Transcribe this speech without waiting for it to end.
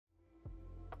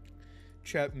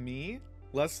Chat me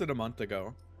less than a month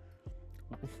ago.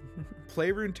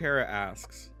 Play Runeterra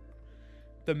asks.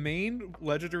 The main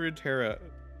legendary Runeterra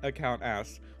account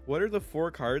asks, what are the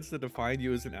 4 cards that define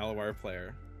you as an LOR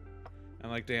player? I'm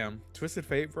like, damn, Twisted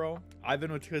Fate, bro. I've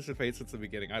been with Twisted Fate since the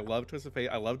beginning. I love Twisted Fate.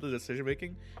 I love the decision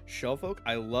making. Shellfolk,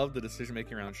 I love the decision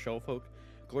making around Shellfolk.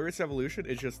 Glorious Evolution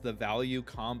is just the value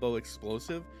combo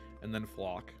explosive, and then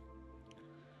Flock.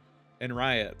 And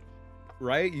Riot.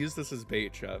 Riot used this as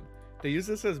bait, chat. They use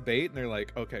this as bait, and they're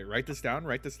like, okay, write this down,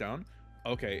 write this down.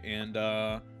 Okay,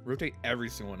 and rotate every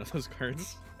single one of those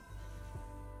cards.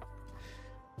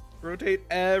 Rotate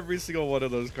every single one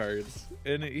of those cards,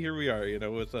 and here we are, you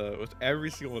know, with every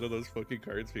single one of those fucking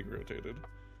cards being rotated.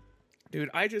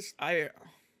 Dude,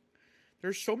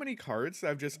 there's so many cards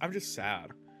that I'm just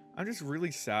sad. I'm just really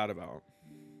sad about.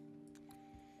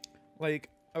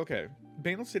 Like, okay,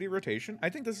 Bangle City rotation. I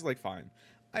think this is like fine.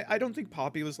 I don't think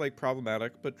Poppy was like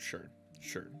problematic, but sure,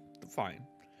 fine.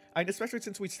 And especially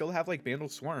since we still have like Bandle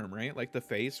Swarm, right? Like the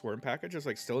Fae Swarm package is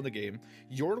like still in the game.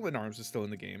 Yordle Arms is still in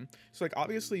the game. So like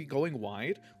obviously going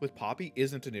wide with Poppy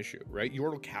isn't an issue, right?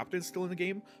 Yordle Captain's still in the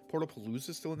game. Portal Palooza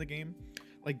is still in the game.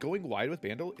 Like going wide with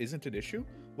Bandle isn't an issue.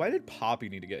 Why did Poppy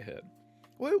need to get hit?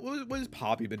 What has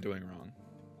Poppy been doing wrong?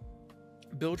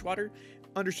 Bilgewater,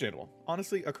 understandable.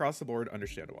 Honestly, across the board,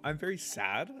 understandable. I'm very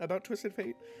sad about Twisted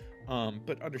Fate,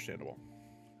 but understandable.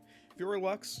 Viewer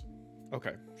Lux,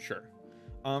 okay, sure.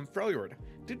 Freljord,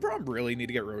 did Braum really need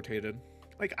to get rotated?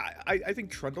 Like, I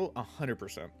think Trundle,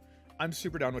 100%. I'm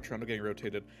super down with Trundle getting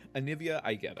rotated. Anivia,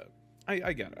 I get it.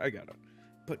 I get it.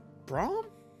 But Braum?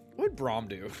 What did Braum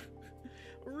do?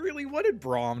 Really, what did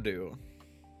Braum do?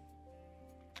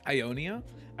 Ionia?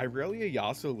 Irelia,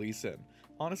 Yasuo, Lee Sin.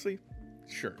 Honestly,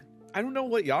 sure. I don't know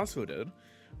what Yasuo did.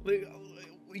 Like,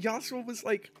 Yasuo was,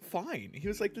 like, fine. He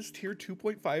was, like, this tier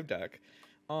 2.5 deck.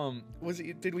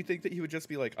 Did we think that he would just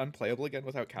be like unplayable again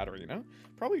without Katarina?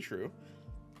 Probably true.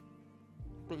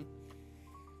 But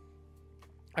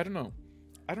I don't know.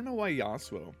 I don't know why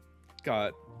Yasuo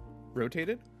got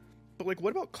rotated, but like,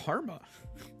 what about Karma?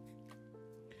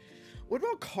 What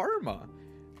about Karma?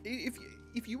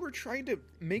 If you were trying to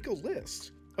make a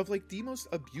list of like the most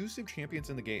abusive champions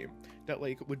in the game that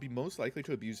like would be most likely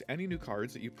to abuse any new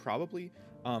cards that you probably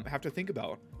have to think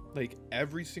about like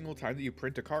every single time that you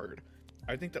print a card,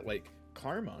 I think that like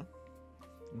Karma,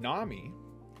 Nami,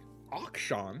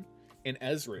 Akshan, and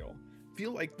Ezreal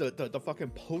feel like the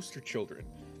fucking poster children.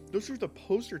 Those are the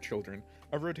poster children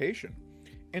of rotation.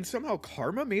 And somehow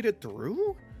Karma made it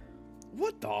through?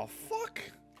 What the fuck?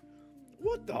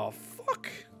 What the fuck?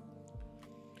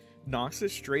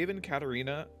 Noxus, Draven,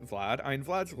 Katarina, Vlad. I mean,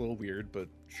 Vlad's a little weird, but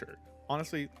sure.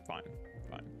 Honestly, fine.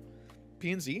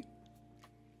 PNZ,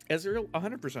 Ezreal,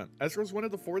 100%. Ezreal's one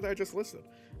of the 4 that I just listed.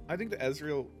 I think that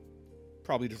Ezreal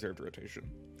probably deserved rotation.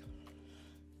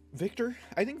 Victor,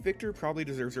 I think Victor probably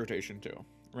deserves rotation too,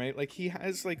 right? Like he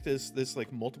has like this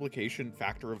like multiplication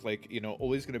factor of like, you know,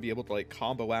 always going to be able to like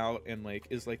combo out and like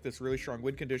is like this really strong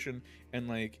win condition. And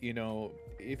like, you know,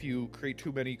 if you create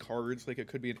too many cards, like it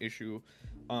could be an issue.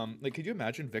 Like, could you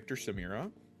imagine Victor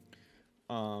Samira?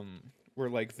 Where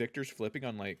like Victor's flipping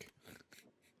on like,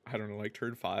 I don't know, like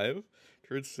turn 5,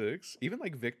 turn 6, even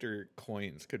like Victor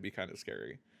coins could be kind of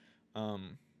scary.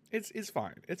 It's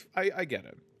fine. I get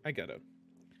it.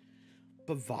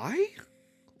 But Vi?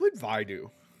 What did Vi do?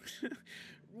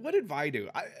 What did Vi do?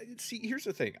 See, here's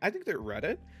the thing. I think that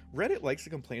Reddit likes to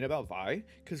complain about Vi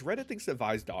because Reddit thinks that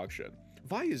Vi's dog shit.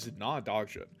 Vi is not dog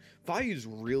shit. Vi is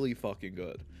really fucking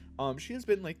good. She has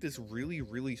been like this really,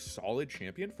 really solid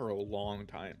champion for a long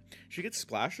time. She gets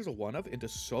splashed as a one-of into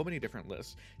so many different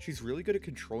lists. She's really good at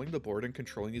controlling the board and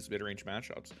controlling these mid-range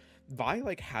matchups. Vi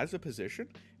like has a position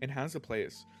and has a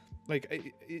place.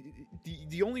 Like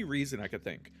the only reason I could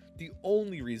think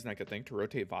to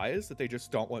rotate Vi is that they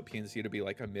just don't want PNC to be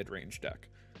like a mid-range deck.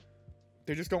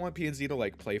 They just don't want PNC to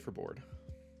like play for board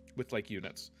with like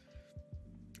units.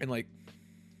 And like,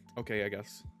 okay, I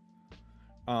guess.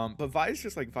 But Vi's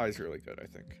just like, Vi's really good, I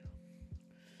think.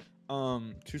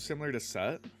 Too similar to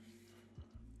Set.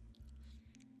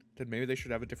 Then maybe they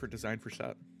should have a different design for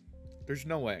Set. There's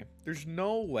no way.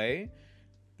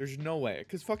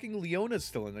 Because fucking Leona's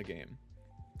still in the game.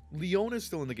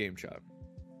 Chat.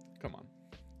 Come on.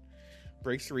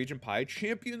 Breaks the Region Pie.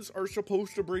 Champions are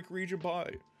supposed to break Region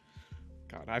Pie.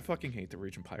 God, I fucking hate the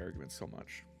Region Pie argument so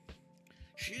much.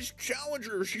 She's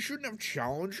Challenger. She shouldn't have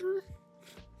Challenger.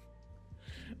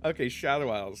 Okay, Shadow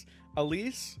Isles.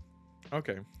 Elise?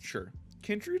 Okay, sure.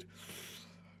 Kindred?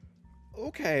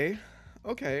 Okay.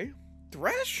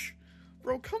 Thresh?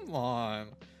 Bro, come on.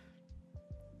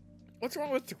 What's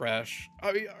wrong with Thresh?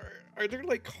 I mean, are there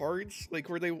like cards like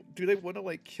where they want to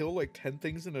like kill like 10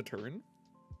 things in a turn?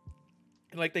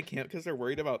 And like they can't because they're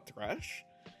worried about Thresh?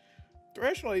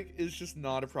 Thresh like is just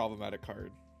not a problematic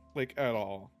card. Like at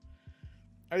all.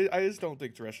 I just don't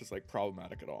think Thresh is like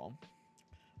problematic at all.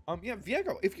 Yeah,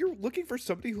 Viego. If you're looking for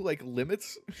somebody who like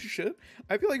limits shit,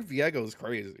 I feel like Viego is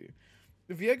crazy.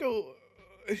 Viego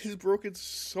has broken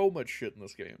so much shit in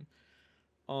this game.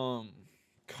 God.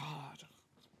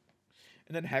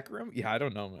 And then Hecarim, yeah, I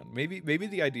don't know, man. Maybe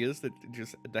the idea is that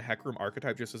just the Hecarim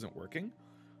archetype just isn't working.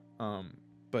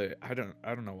 But I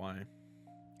don't know why.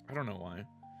 I don't know why.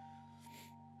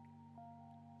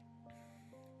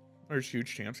 There's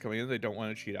huge champs coming in. They don't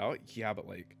want to cheat out. Yeah, but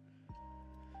like,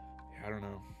 yeah, I don't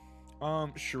know.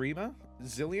 Shurima,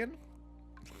 Zillion.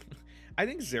 I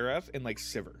think Xerath and like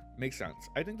Sivir makes sense.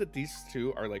 I think that these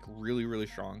two are like really, really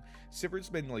strong. Sivir's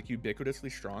been like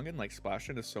ubiquitously strong and like splashed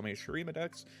into so many Shurima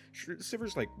decks.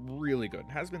 Sivir's like really good.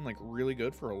 Has been like really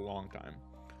good for a long time.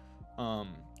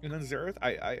 And then Xerath,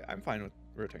 I'm fine with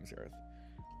rotating Xerath.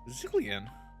 Zillion,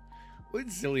 what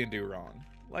did Zillion do wrong?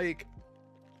 Like,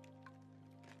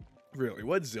 really,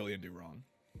 what did Zillion do wrong?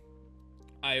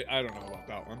 I don't know about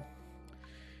that one.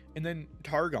 And then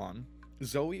Targon,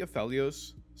 Zoe,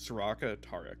 Aphelios, Soraka,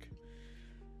 Taric.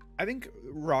 I think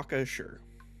Raka, sure.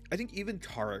 I think even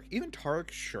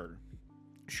Taric, sure.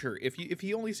 Sure, if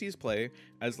he only sees play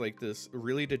as like this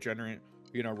really degenerate,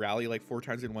 you know, rally like 4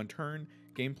 times in 1 turn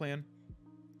game plan,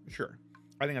 sure.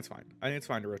 I think that's fine. I think it's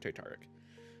fine to rotate Taric.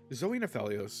 Zoe and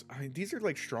Aphelios, I mean, these are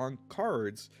like strong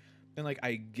cards, and like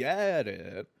I get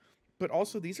it, but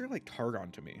also these are like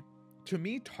Targon to me. To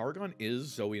me, Targon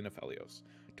is Zoe and Aphelios.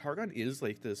 Targon is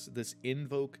like this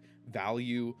invoke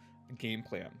value game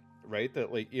plan, right?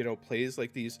 That like, you know, plays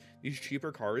like these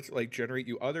cheaper cards, like generate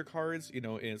you other cards, you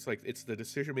know, and it's like, it's the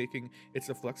decision making, it's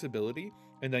the flexibility,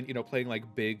 and then, you know, playing like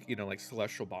big, you know, like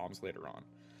celestial bombs later on.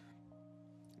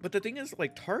 But the thing is,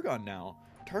 like, Targon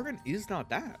is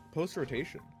not that post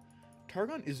rotation.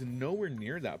 Targon is nowhere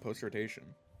near that post rotation.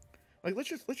 Like, let's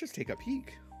just take a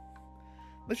peek.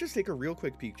 Let's just take a real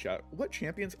quick peek, chat. What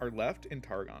champions are left in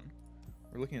Targon?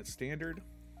 We're looking at standard.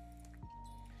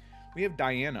 We have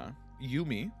Diana,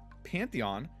 Yuumi,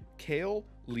 Pantheon, Kayle,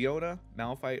 Leona,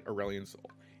 Malphite, Aurelion Sol.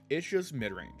 It's just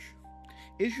mid-range.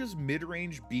 It's just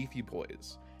mid-range beefy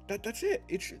boys. That's it.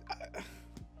 It's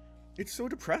so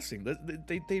depressing.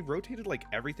 They rotated like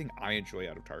everything I enjoy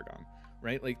out of Targon,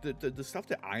 right? Like the stuff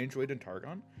that I enjoyed in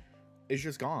Targon is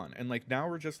just gone. And like now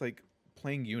we're just like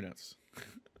playing units.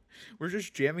 We're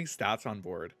just jamming stats on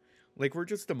board. Like we're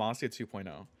just Demacia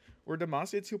 2.0. We're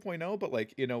Demacia 2.0, but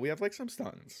like, you know, we have like some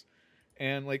stuns.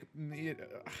 And like,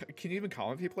 can you even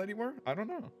comment people anymore? I don't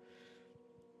know.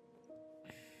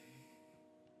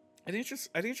 I think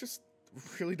it's just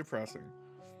really depressing.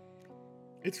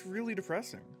 It's really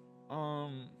depressing.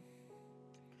 God,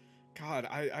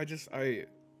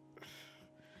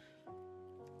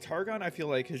 Targon, I feel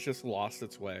like has just lost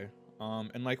its way.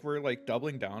 And like we're like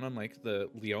doubling down on like the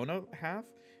Leona half,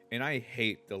 and I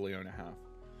hate the Leona half.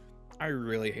 I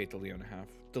really hate the Leona half.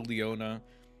 The Leona,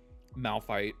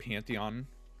 Malphite, Pantheon.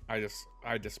 I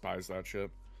despise that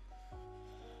shit.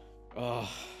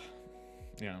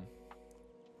 Yeah.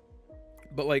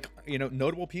 But like, you know,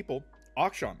 notable people.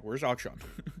 Akshan. Where's Akshan?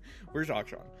 Where's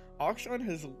Akshan? Akshan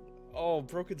has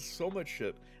broken so much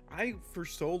shit. I for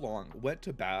so long went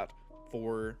to bat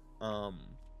for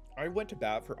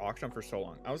Akshan for so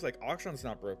long. I was like, Akshan's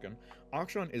not broken.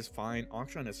 Akshan is fine.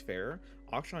 Akshan is fair.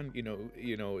 Akshan,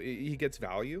 you know, he gets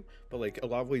value, but like a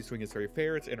lot of what he's doing is very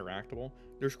fair. It's interactable.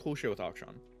 There's cool shit with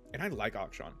Akshan, and I like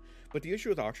Akshan. But the issue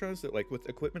with Akshan is that like with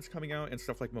equipments coming out and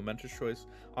stuff like Momentous Choice,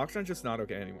 Akshan's just not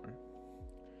okay anymore.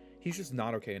 He's just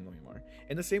not okay anymore.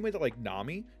 In the same way that like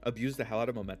Nami abused the hell out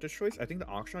of Momentous Choice, I think that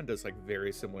Akshan does like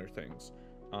very similar things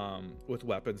with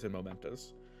weapons and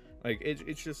Momentous. Like it's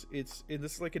and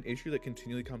this is like an issue that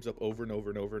continually comes up over and over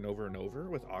and over and over and over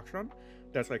with Akshan.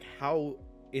 That's like, how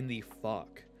in the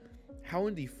fuck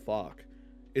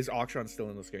is Akshan still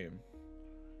in this game?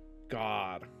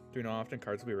 God, do you know how often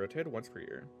cards will be rotated? Once per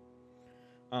year.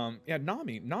 Yeah,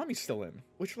 Nami's still in,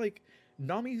 which like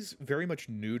Nami's very much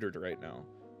neutered right now.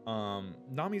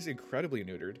 Nami's incredibly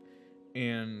neutered,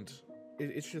 and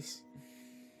it's just,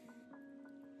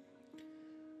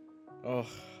 I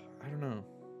don't know.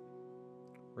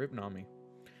 Rip Nami.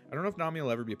 I don't know if Nami will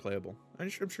ever be playable. I'm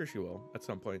sure she will at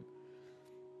some point.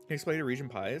 Can you explain to region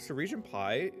pie? So region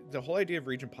pie, the whole idea of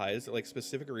region pie is that like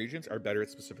specific regions are better at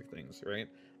specific things, right?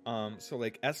 So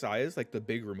like SI is like the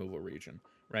big removal region,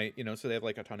 right? You know, so they have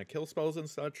like a ton of kill spells and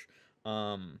such.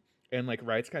 And like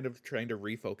Riot's kind of trying to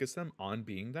refocus them on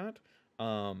being that.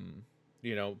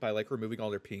 you know, by like removing all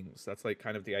their pings. That's like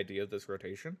kind of the idea of this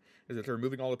rotation, is that they're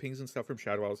removing all the pings and stuff from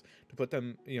Shadow Isles to put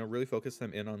them, you know, really focus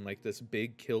them in on like this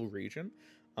big kill region.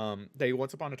 They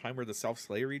once upon a time were the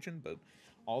self-slay region, but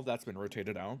all of that's been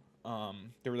rotated out.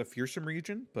 They were the fearsome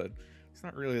region, but it's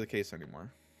not really the case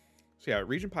anymore. So yeah,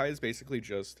 region pie is basically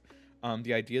just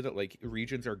the idea that like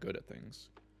regions are good at things,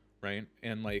 right?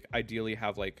 And like ideally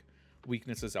have like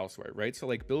weaknesses elsewhere, right? So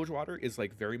like Bilgewater is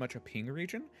like very much a ping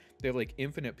region. They have like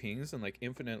infinite pings and like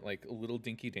infinite like little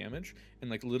dinky damage and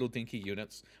like little dinky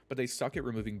units, but they suck at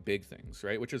removing big things,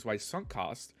 right? Which is why sunk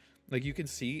cost, like you can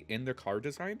see in their card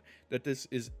design that this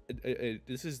is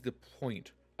the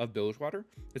point of Bilgewater,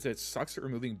 is that it sucks at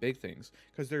removing big things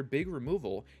because their big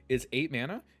removal is 8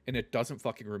 mana and it doesn't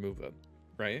fucking remove it,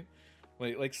 right?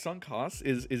 Like sunk cost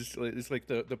is like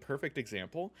the perfect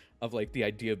example of like the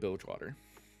idea of Bilgewater.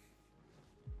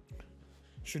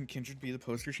 Shouldn't Kindred be the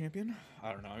poster champion?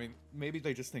 I don't know. I mean, maybe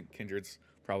they just think Kindred's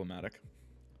problematic.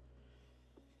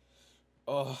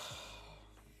 Oh,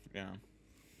 yeah.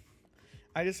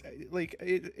 I just like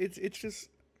it's just,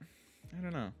 I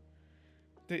don't know.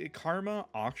 The Karma,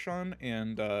 Akshan,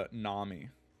 and Nami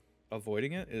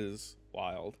avoiding it is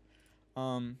wild.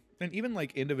 And even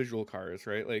like individual cars,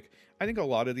 right? Like I think a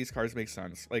lot of these cars make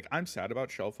sense. Like I'm sad about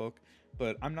Shellfolk,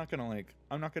 but I'm not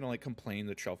gonna complain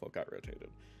that Shellfolk got rotated.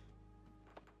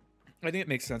 I think it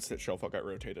makes sense that Shellfolk got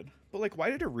rotated. But like,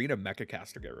 why did Arena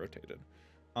Mechacaster get rotated?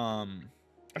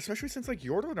 Especially since like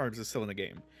Yordle Arms is still in the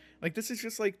game. Like this is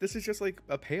just like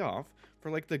a payoff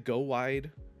for like the go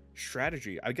wide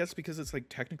strategy. I guess because it's like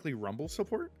technically Rumble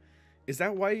support. Is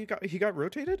that why he got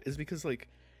rotated? Is because like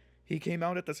he came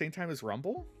out at the same time as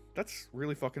Rumble? That's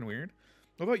really fucking weird.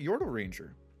 What about Yordle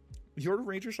Ranger? Yordle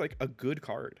Ranger's like a good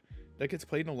card that gets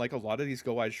played in like a lot of these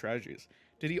go wide strategies.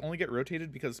 Did he only get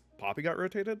rotated because Poppy got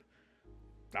rotated?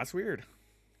 That's weird.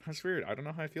 That's weird. I don't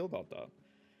know how I feel about that.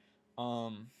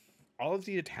 All of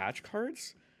the attached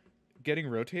cards getting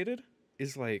rotated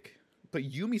is like, but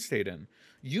Yuumi stayed in.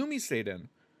 Yuumi stayed in,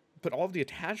 but all of the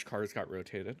attached cards got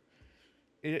rotated.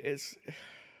 It's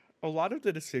a lot of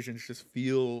the decisions just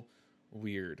feel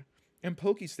weird. And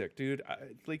Pokestick, dude,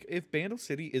 like if Bandle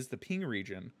City is the ping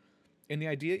region, and the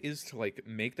idea is to like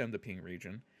make them the ping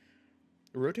region,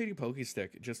 rotating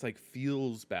Pokestick just like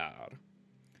feels bad.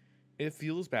 It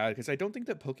feels bad because I don't think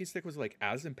that Pokestick was like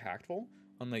as impactful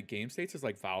on like game states as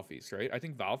like Valfeast, right? I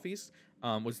think Valfeast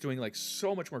was doing like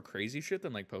so much more crazy shit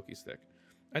than like Pokestick.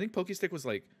 I think Pokestick was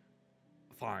like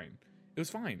fine. It was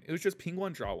fine. It was just ping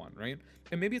one, draw one, right?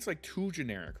 And maybe it's like too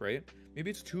generic, right? Maybe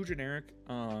it's too generic,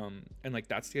 and like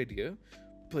that's the idea.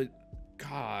 But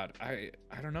God, I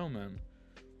don't know, man.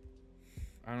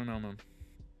 I don't know, man.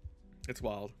 It's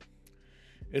wild.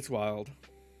 It's wild.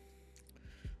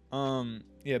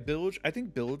 Yeah, Bilge, I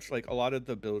think Bilge, like a lot of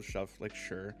the Bilge stuff, like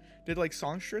sure. Did like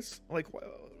Songstress, like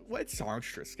why did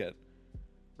Songstress get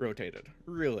rotated?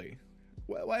 Really?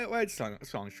 Why did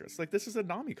Songstress? Like this is a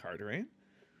Nami card, right?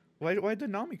 Why did the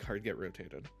Nami card get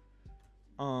rotated?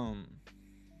 I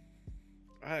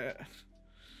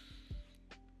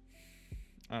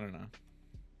don't know.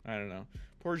 I don't know.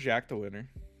 Poor Jack the winner.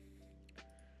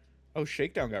 Oh,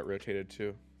 Shakedown got rotated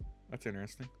too. That's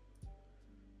interesting.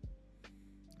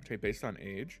 Okay, based on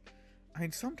age. I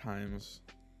mean, sometimes,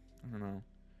 I don't know.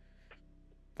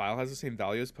 Vile has the same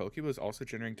value as Poke, but is also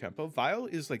generating tempo. Vile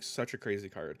is like such a crazy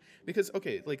card because,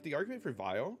 okay, like the argument for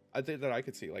Vile that I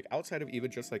could see, like outside of even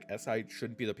just like SI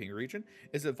shouldn't be the ping region,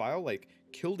 is that Vile like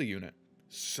killed a unit,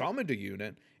 summoned a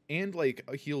unit, and like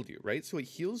healed you, right? So it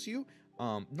heals you,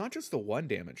 not just the 1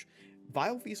 damage.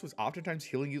 Vile Feast was oftentimes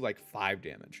healing you like 5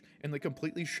 damage and like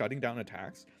completely shutting down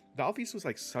attacks. Vile Feast was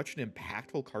like such an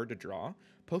impactful card to draw.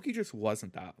 Poke just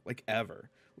wasn't that, like ever,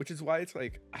 which is why it's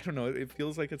like, I don't know, it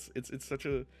feels like it's such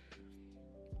a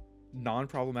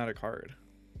non-problematic card.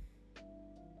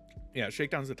 Yeah,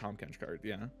 Shakedown's a Tom Kench card,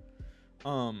 yeah.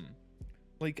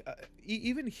 Like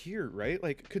even here, right?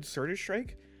 Like Concerted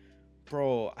Strike,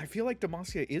 bro, I feel like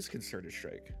Demacia is Concerted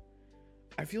Strike.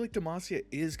 I feel like Demacia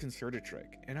is Concerted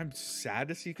Strike, and I'm sad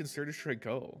to see Concerted Strike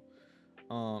go.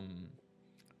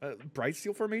 Bright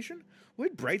Steel Formation? What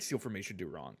did Bright Steel Formation do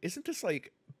wrong? Isn't this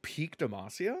like peak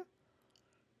Demacia?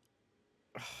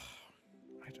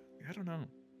 I don't know.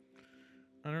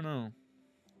 I don't know.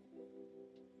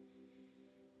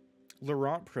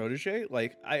 Laurent Protege?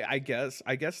 Like, I guess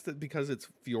that because it's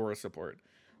Fiora support.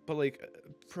 But like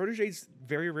Protege's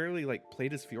very rarely like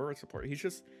played as Fiora support. He's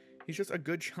just a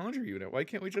good challenger unit. Why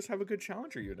can't we just have a good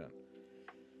challenger unit?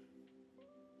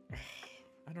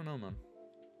 I don't know, man.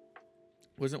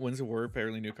 Wasn't Winds of War a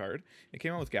fairly new card? It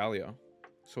came out with Galio,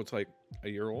 so it's like a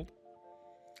year old.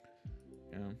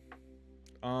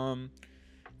 Yeah.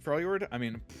 Freljord, I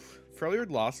mean, Freljord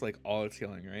lost like all its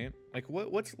healing, right? Like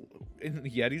what's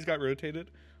Yeti's got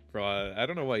rotated? Bro, I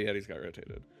don't know why Yeti's got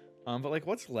rotated. But like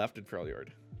what's left in Freljord?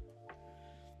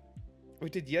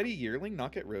 Wait, did Yeti Yearling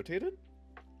not get rotated?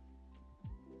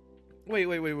 Wait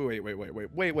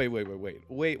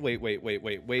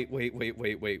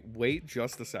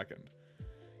just a second.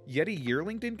 Yeti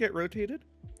Yearling didn't get rotated?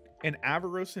 And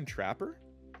Avaros and Trapper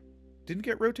didn't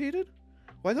get rotated?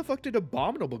 Why the fuck did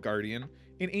Abominable Guardian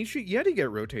and Ancient Yeti get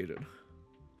rotated?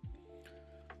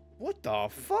 What the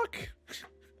fuck?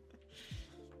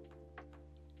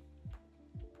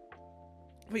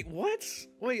 Wait, what?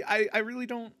 Wait, I really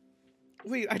don't...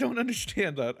 Wait, I don't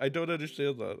understand that. I don't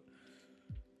understand that.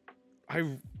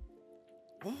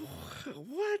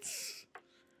 What?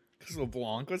 Because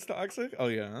LeBlanc was toxic? Oh,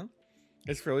 yeah?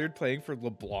 Is Freljord playing for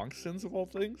LeBlanc sins of all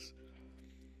things?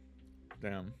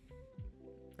 Damn.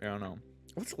 I don't know.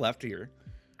 What's left here?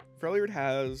 Freljord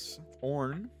has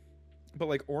Ornn, but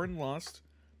like Ornn lost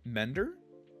Mender,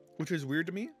 which is weird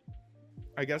to me.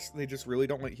 I guess they just really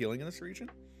don't like healing in this region.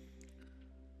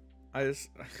 I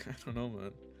don't know,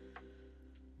 man.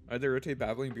 They rotate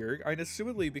Babbling Beard? I mean,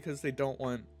 assumedly because they don't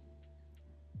want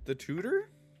the tutor,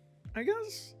 I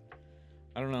guess?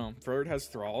 I don't know. Freljord has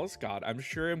Thralls. God, I'm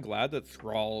glad that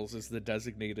Thralls is the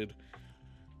designated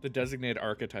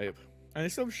archetype. And they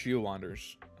still have Shio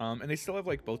Wanders. And they still have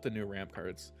like both the new ramp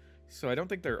cards. So I don't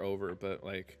think they're over, but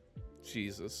like,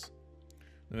 Jesus.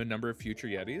 The number of future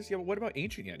Yetis? Yeah, but what about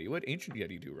Ancient Yeti? What did Ancient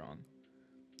Yeti do wrong?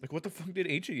 Like, what the fuck did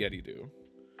Ancient Yeti do?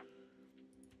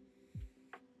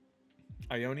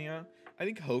 Ionia? I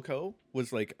think Hoko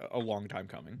was like a long time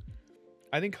coming.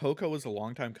 I think Hoko was a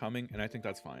long time coming, and I think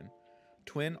that's fine.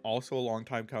 Twin, also a long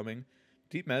time coming.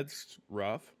 Deep Med's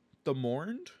rough. The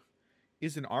Mourned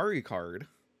is an Ari card.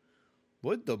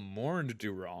 What did the Mourned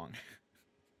do wrong?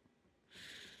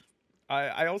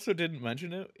 I also didn't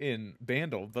mention it in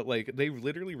Bandle, but like they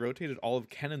literally rotated all of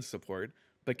Kennen's support,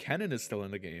 but Kennen is still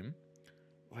in the game.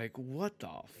 Like, what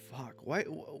the fuck? What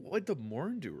did the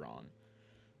Mourned do wrong?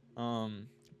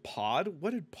 Pod?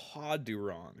 What did Pod do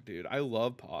wrong, dude? I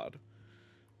love Pod.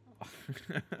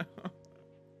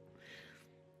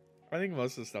 I think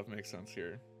most of the stuff makes sense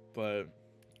here, but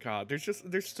God,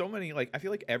 there's so many, like, I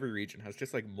feel like every region has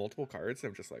just like multiple cards.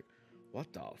 I'm just like,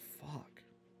 what the fuck?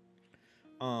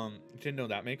 Didn't know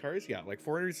that many cards? Yeah, like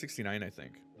 469, I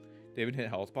think. They even hit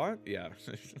health pot? Yeah.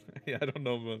 Yeah, I don't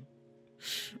know, man.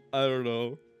 I don't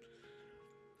know.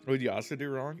 What did Yasuo do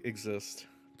wrong? Exist.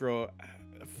 Bro,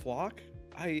 Flock,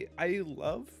 I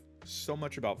love so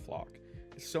much about Flock.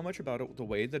 It's so much about it, the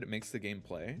way that it makes the game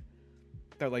play,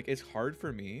 that like it's hard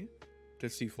for me to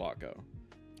see Flock go.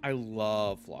 I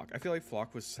love Flock. I feel like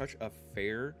Flock was such a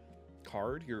fair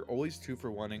card. You're always 2 for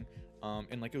 1-ing,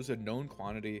 and like it was a known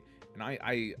quantity, and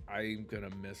I'm gonna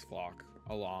miss Flock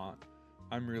a lot.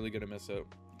 I'm really gonna miss it.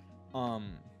 But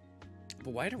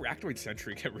why did Arachnoid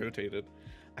Sentry get rotated?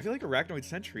 I feel like Arachnoid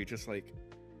Sentry just like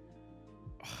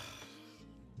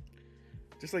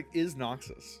is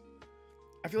Noxus.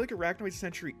 I feel like Arachnoid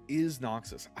Sentry is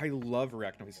Noxus. I love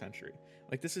Arachnoid Sentry.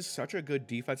 Like, this is such a good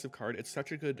defensive card. It's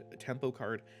such a good tempo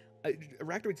card.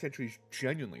 Arachnoid Sentry is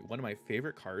genuinely one of my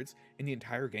favorite cards in the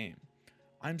entire game.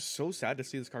 I'm so sad to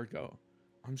see this card go.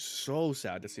 I'm so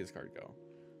sad to see this card go.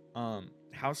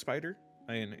 House Spider?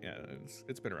 I mean, yeah,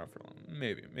 it's been around for a long.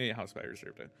 Maybe House Spider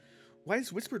deserved it. Why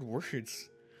is Whispered Words?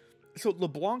 So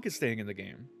LeBlanc is staying in the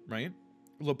game, right?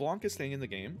 LeBlanc is staying in the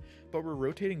game, but we're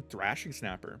rotating Thrashing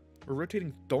Snapper. We're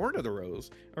rotating Thorn of the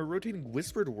Rose. We're rotating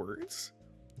Whispered Words.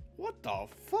 What the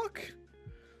fuck?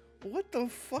 What the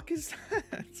fuck is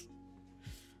that?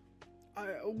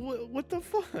 What the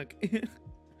fuck?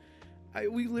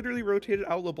 We literally rotated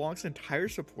out LeBlanc's entire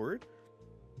support,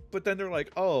 but then they're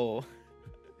like, oh,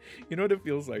 you know what it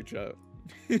feels like, chat?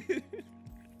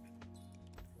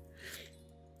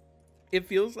 It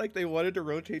feels like they wanted to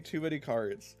rotate too many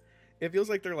cards. It feels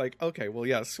like they're like, okay, well,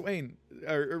 yeah, Swain,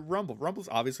 or Rumble. Rumble's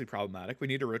obviously problematic. We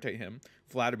need to rotate him.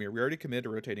 Vladimir, we already committed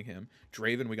to rotating him.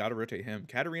 Draven, we got to rotate him.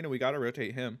 Katarina, we got to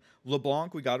rotate him.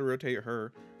 LeBlanc, we got to rotate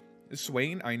her.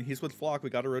 Swain, I mean, he's with Flock. We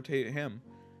got to rotate him.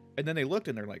 And then they looked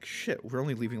and they're like, shit, we're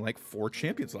only leaving like 4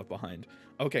 champions left behind.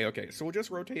 Okay, so we'll just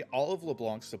rotate all of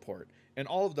LeBlanc's support and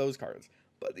all of those cards.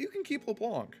 But you can keep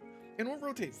LeBlanc. And we'll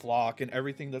rotate Flock and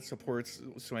everything that supports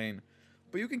Swain.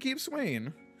 But you can keep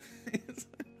Swain.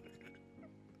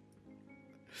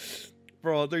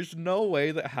 Bro, there's no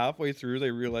way that halfway through they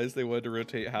realized they wanted to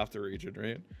rotate half the region,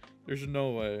 right? There's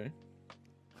no way.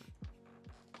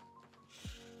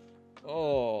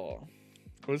 Oh.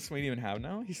 What does Swain even have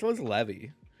now? He still has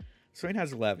Levy. Swain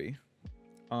has Levy.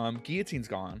 Guillotine's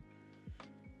gone.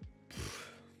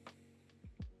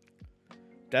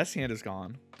 Death's Hand is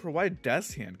gone. Bro, why did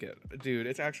Death's Hand get? Dude,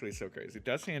 it's actually so crazy.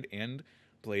 Death's Hand and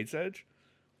Blade's Edge?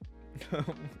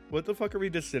 What the fuck are we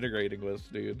disintegrating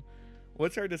with, dude?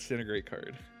 What's our disintegrate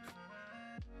card?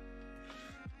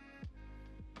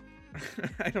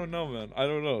 I don't know, man. I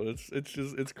don't know.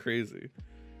 It's crazy.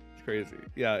 It's crazy.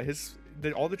 Yeah,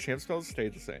 all the champ spells stay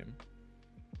the same.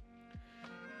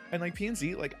 And like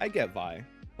PNZ, like I get Vi.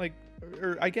 Like,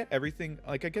 or I get everything.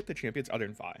 Like I get the champions other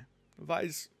than Vi.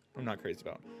 Vi's I'm not crazy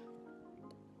about.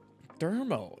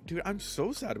 Thermo. Dude, I'm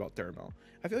so sad about Thermo.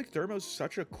 I feel like Thermo's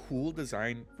such a cool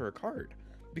design for a card.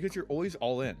 Because you're always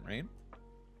all in, right?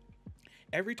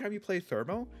 Every time you play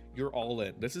Thermo, you're all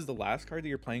in. This is the last card that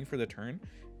you're playing for the turn.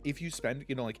 If you spend,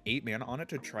 you know, like 8 mana on it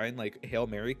to try and like Hail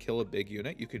Mary kill a big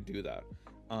unit, you can do that.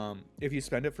 If you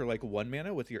spend it for like 1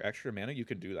 mana with your extra mana, you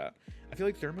can do that. I feel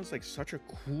like Thermo's like such a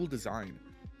cool design.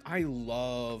 I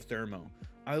love Thermo.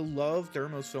 I love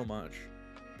Thermo so much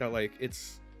that like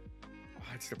it's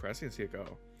depressing to see it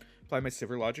go. Apply my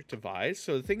Sivir logic to Vi.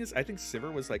 So the thing is, I think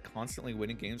Sivir was like constantly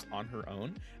winning games on her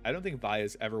own. I don't think Vi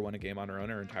has ever won a game on her own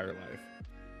her entire life.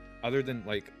 Other than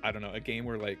like, I don't know, a game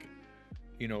where like,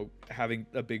 you know, having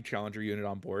a big challenger unit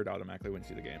on board automatically wins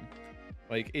you the game.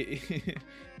 Like,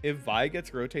 if Vi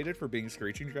gets rotated for being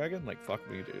Screeching Dragon, like, fuck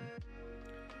me, dude.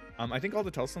 I think all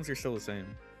the Telstones are still the same.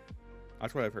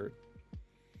 That's what I've heard.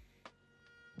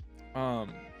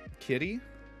 Kitty?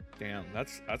 Damn,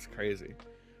 that's crazy.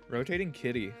 Rotating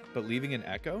Kitty, but leaving an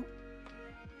Echo?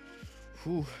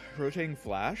 Whew. Rotating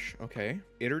Flash? Okay.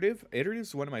 Iterative? Iterative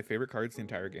is one of my favorite cards in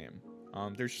the entire game.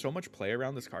 There's so much play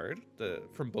around this card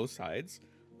from both sides.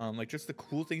 Like just the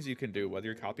cool things you can do, whether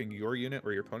you're copying your unit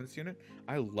or your opponent's unit.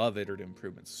 I love iterative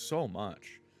improvements so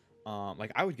much.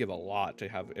 Like I would give a lot to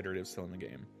have iterative still in the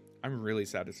game. I'm really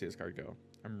sad to see this card go.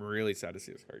 I'm really sad to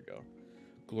see this card go.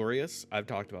 Glorious, I've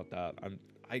talked about that.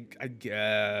 I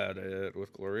get it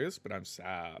with Glorious, but I'm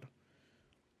sad.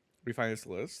 Refine this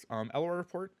list. LR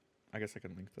report. I guess I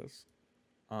can link this.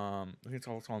 I think it's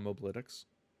also on Mobalytics.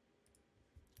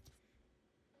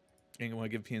 And you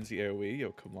want to give PNC AoE?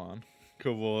 Yo, come on.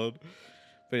 Come on.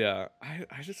 But yeah,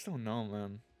 I just don't know,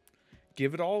 man.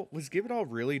 Was Give It All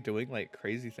really doing like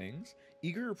crazy things?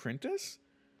 Eager Apprentice?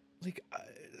 Like,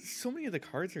 so many of the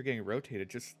cards are getting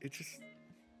rotated.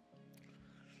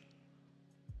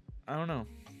 I don't know.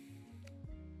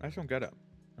 I just don't get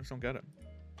it.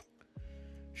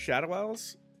 Shadow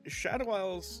Owls? Shadow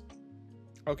Owls.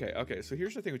 Okay, so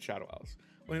here's the thing with Shadow Owls.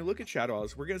 When you look at Shadow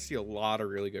Owls, we're going to see a lot of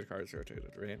really good cards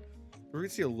rotated, right? We're going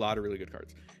to see a lot of really good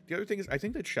cards. The other thing is, I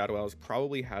think that Shadow Owls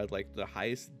probably had like the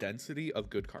highest density of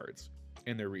good cards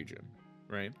in their region,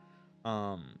 right?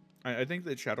 I think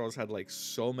that Shadow Owls had like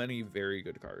so many very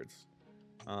good cards.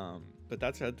 But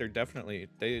that said, they're definitely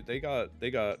they got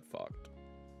fucked.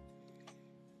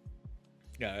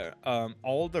 Yeah,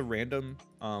 all the random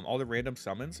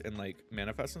summons and like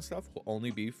manifests and stuff will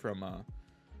only be from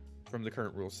the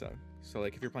current rule set. So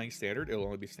like if you're playing standard, it'll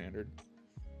only be standard.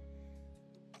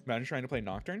 Imagine trying to play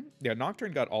Nocturne. Yeah,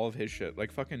 Nocturne got all of his shit.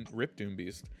 Like fucking rip Doom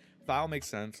Beast. Foul makes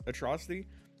sense. Atrocity.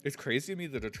 It's crazy to me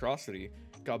that Atrocity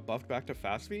got buffed back to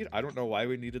fast speed. I don't know why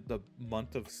we needed the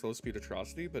month of slow speed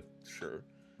Atrocity, but sure.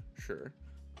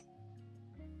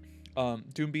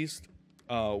 Doom Beast,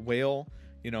 Whale,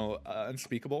 you know,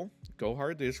 Unspeakable, Go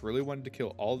Hard. They just really wanted to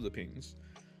kill all of the pings.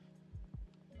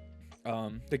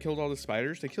 They killed all the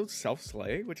spiders. They killed Self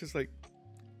Slay, which is like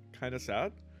kind of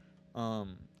sad.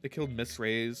 They killed Miss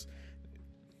Rays.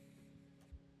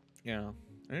 Yeah, and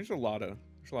there's a lot of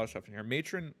stuff in here.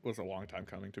 Matron was a long time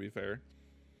coming, to be fair.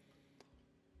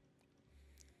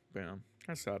 But yeah,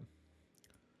 that's sad.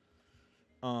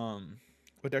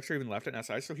 But Dexter even left in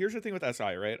SI. So here's the thing with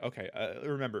SI, right? Okay,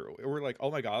 remember, we're like, oh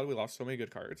my god, we lost so many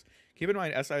good cards. Keep in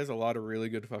mind, SI has a lot of really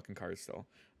good fucking cards still.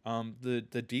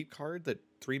 The deep card, the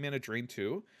 3 mana drain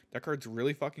 2, that card's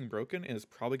really fucking broken and is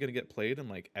probably gonna get played in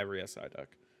like every SI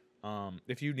deck.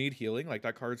 If you need healing, like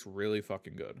that card's really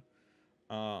fucking good.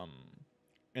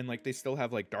 And like they still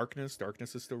have like Darkness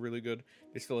is still really good.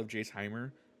 They still have Jace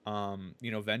Heimer.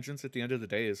 You know, Vengeance at the end of the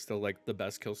day is still like the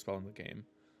best kill spell in the game.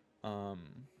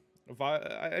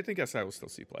 I think SI will still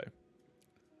see play.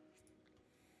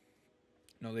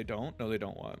 No, they don't. No, they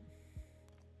don't what?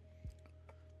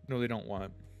 No, they don't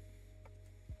what?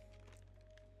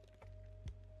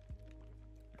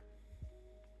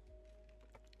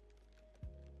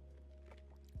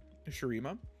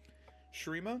 Shurima.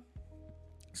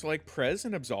 So like Prez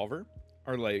and Absolver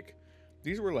are like,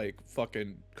 these were like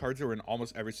fucking cards that were in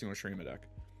almost every single Shurima deck.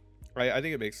 Right? I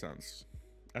think it makes sense.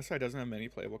 SI doesn't have many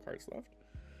playable cards left.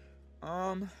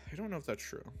 I don't know if that's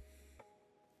true.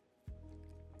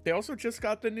 They also just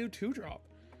got the new 2-drop.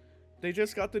 They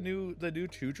just got the new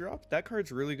 2-drop. That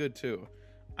card's really good too.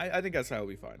 I think SI will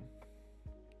be fine.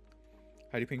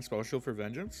 How do you ping Spell Shield for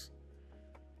Vengeance?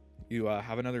 You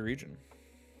have another region.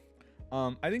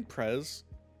 I think Prez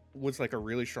was like a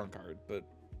really strong card, but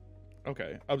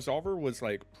okay. Absolver was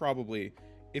like probably,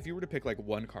 if you were to pick like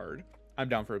one card, I'm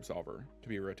down for Absolver to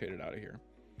be rotated out of here.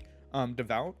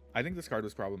 Devout, I think this card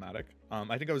was problematic.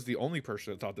 I think I was the only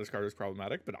person that thought this card was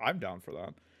problematic, but I'm down for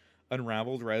that.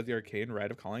 Unraveled, Rite of the Arcane,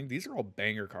 Rite of Calling. These are all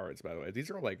banger cards, by the way. These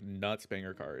are all like nuts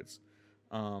banger cards.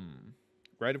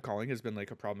 Rite of Calling has been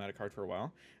like a problematic card for a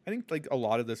while. I think like a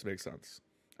lot of this makes sense.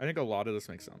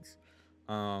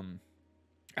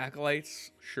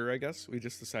 Acolytes, sure, I guess. We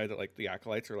just decided that like the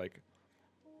Acolytes are like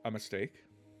a mistake.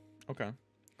 Okay.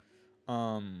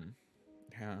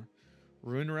 Yeah.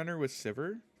 Rune Runner with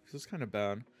Sivir. This is kind of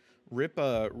bad. Rip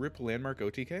Landmark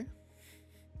OTK.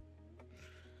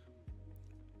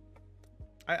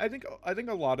 I think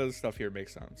a lot of the stuff here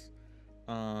makes sense.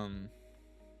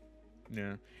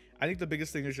 Yeah. I think the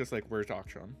biggest thing is just like, where's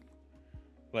Akshan?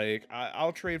 Like,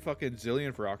 I'll trade fucking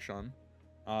Zillion for Akshan.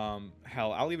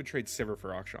 Hell, I'll even trade Sivir for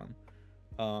Akshan.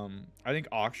 I think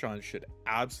Akshan should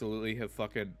absolutely have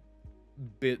fucking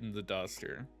bitten the dust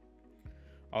here.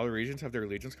 All the regions have their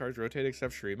Allegiance cards rotate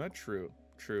except Shurima? True.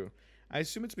 I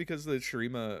assume it's because the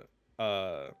Shurima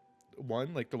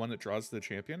one, like the one that draws the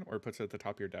champion or puts it at the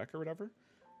top of your deck or whatever.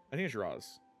 I think it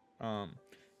draws.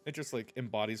 It just like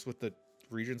embodies what the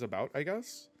region's about, I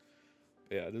guess.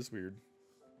 Yeah, it is weird.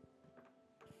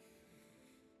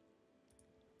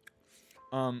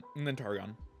 And then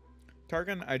Targon.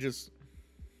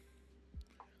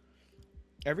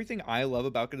 Everything I love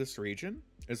about this region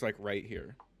is like right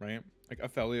here, right? Like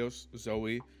Aphelios,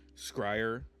 Zoe,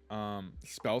 Scryer,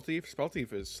 Spell Thief. Spell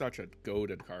Thief is such a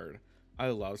goated card. I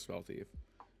love Spell Thief.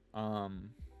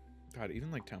 God,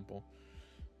 even like Temple.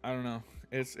 I don't know.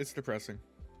 It's depressing.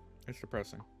 It's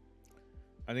depressing.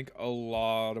 I think a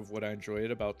lot of what I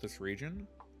enjoyed about this region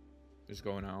is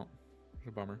going out. It's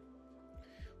a bummer.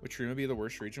 Would Shurima be the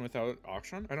worst region without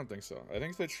Akshan? I don't think so. I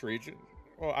think that region...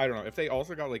 Well, I don't know. If they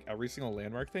also got like every single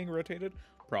landmark thing rotated,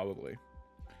 probably.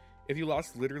 If you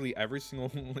lost literally every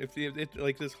single... if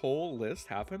like this whole list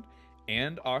happened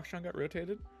and Akshan got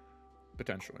rotated,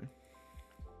 potentially.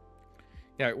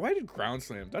 Yeah, why did Ground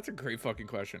Slam? That's a great fucking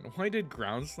question. Why did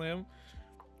Ground Slam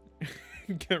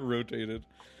get rotated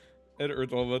at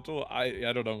Earth Elemental?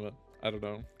 I don't know, man. I don't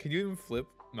know. Can you even flip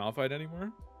Malphite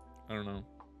anymore? I don't know.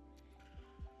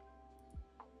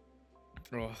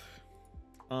 Ugh.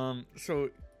 So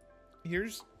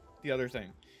here's the other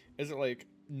thing. Is it like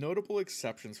notable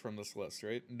exceptions from this list,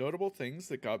 right? Notable things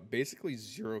that got basically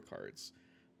 0 cards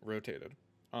rotated.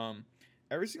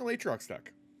 Every single Aatrox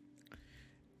deck.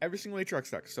 Every single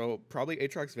Aatrox deck. So probably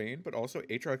Aatrox Vayne, but also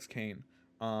Aatrox Kayn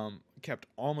kept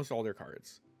almost all their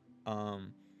cards.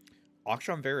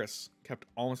 Akshan Varus kept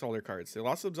almost all their cards. They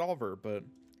lost Absolver, but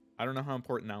I don't know how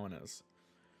important that one is.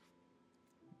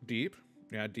 Deep.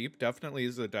 Yeah, Deep definitely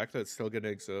is a deck that's still going to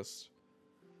exist.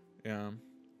 Yeah.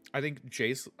 I think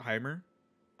Jace Heimer.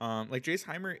 Like, Jace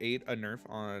Heimer ate a nerf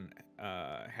on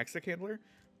Hexacandler,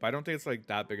 but I don't think it's, like,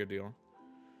 that big a deal.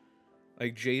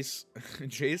 Like, Jace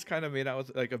kind of made out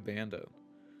with, like, a bandit.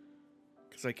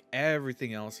 Because, like,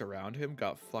 everything else around him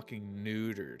got fucking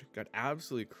neutered. Got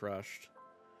absolutely crushed.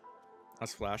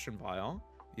 That's Flash and Vile.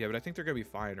 Yeah, but I think they're going to be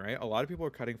fine, right? A lot of people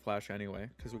are cutting Flash anyway,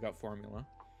 because we got Formula.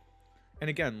 And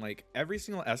again, like, every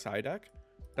single SI deck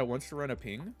that wants to run a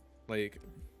ping, like...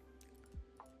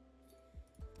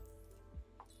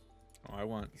 Oh, I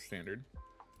want standard.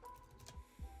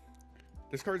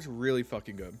 This card's really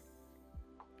fucking good.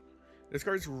 This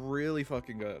card's really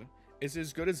fucking good. Is it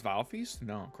as good as Valfeast?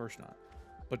 No, of course not.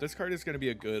 But this card is going to be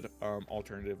a good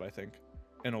alternative, I think,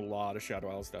 in a lot of Shadow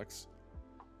Isles decks.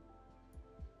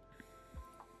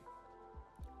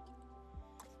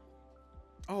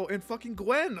 Oh, and fucking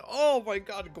Gwen. Oh my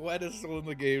god, Gwen is still in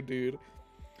the game, dude.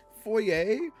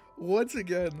 Foyer, once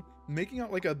again, making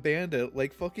out like a bandit,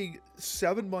 like fucking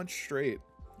 7 months straight.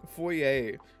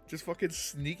 Foyer, just fucking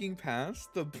sneaking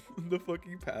past the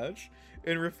fucking patch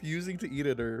and refusing to eat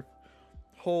a nerf.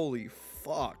 Holy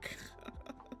fuck.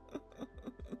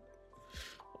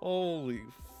 Holy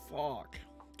fuck.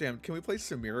 Damn, can we play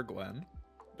Samira Gwen?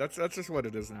 That's just what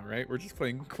it is now, right? We're just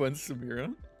playing Gwen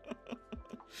Samira.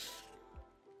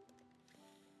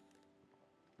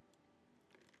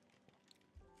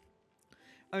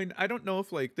 I mean, I don't know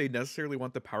if, like, they necessarily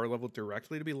want the power level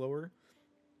directly to be lower.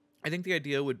 I think the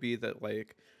idea would be that,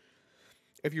 like,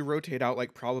 if you rotate out,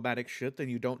 like, problematic shit, then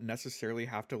you don't necessarily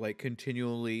have to, like,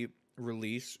 continually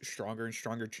release stronger and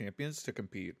stronger champions to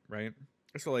compete, right?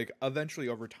 So like eventually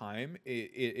over time,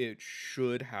 it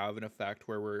should have an effect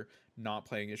where we're not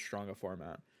playing as strong a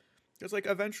format. Because like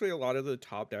eventually a lot of the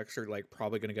top decks are like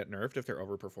probably gonna get nerfed if they're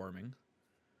overperforming.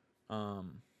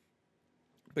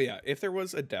 But yeah, if there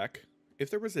was a deck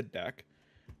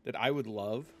that I would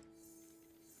love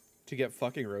to get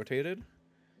fucking rotated,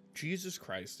 Jesus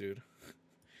Christ, dude.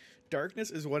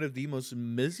 Darkness is one of the most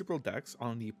miserable decks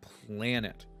on the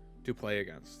planet to play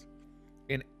against.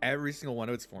 In every single one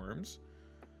of its forms.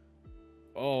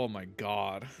 Oh my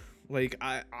god. Like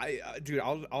dude,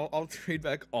 I'll trade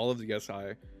back all of the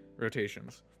SI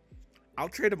rotations. I'll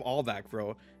trade them all back,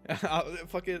 bro.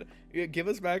 Fucking give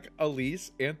us back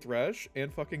Elise and Thresh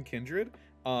and fucking Kindred.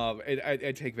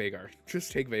 I'd take Veigar.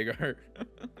 Just take Veigar.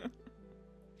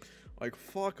 Like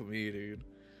fuck me, dude.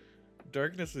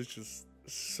 Darkness is just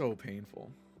so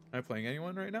painful. Am I playing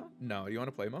anyone right now? No. You want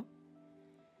to play Mo?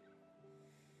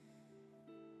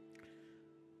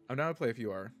 I'm down to play if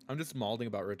you are. I'm just malding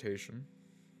about rotation.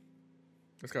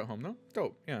 Let's go home though.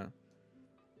 Dope. Yeah.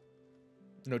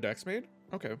 No decks made?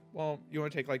 Okay. Well, you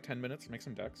want to take like 10 minutes, make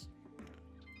some decks?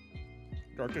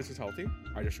 Darkness is healthy?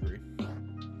 I disagree.